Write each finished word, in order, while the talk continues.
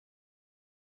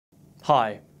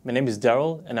Hi, my name is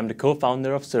Daryl and I'm the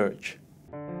co-founder of Search.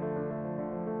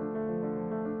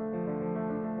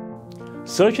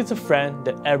 Search is a friend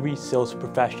that every sales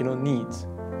professional needs.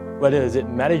 Whether it's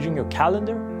managing your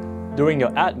calendar, doing your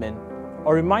admin,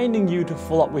 or reminding you to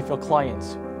follow up with your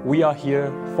clients, we are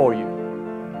here for you.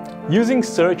 Using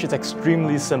Search is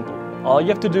extremely simple. All you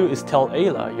have to do is tell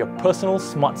Ayla, your personal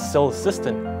smart sales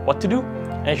assistant, what to do,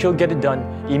 and she'll get it done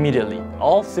immediately,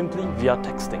 all simply via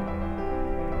texting.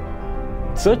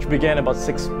 Search began about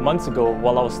 6 months ago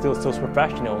while I was still a sales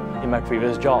professional in my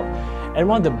previous job. And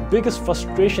one of the biggest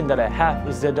frustrations that I have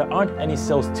is that there aren't any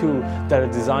sales tools that are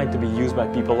designed to be used by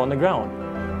people on the ground.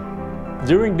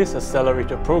 During this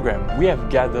accelerator program, we have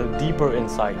gathered deeper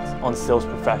insights on sales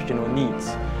professional needs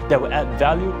that will add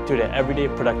value to their everyday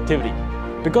productivity.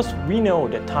 Because we know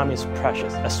that time is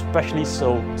precious, especially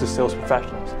so to sales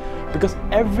professionals. Because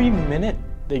every minute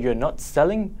that you're not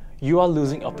selling, you are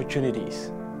losing opportunities.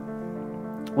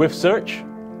 With Search,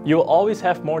 you will always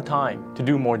have more time to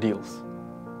do more deals.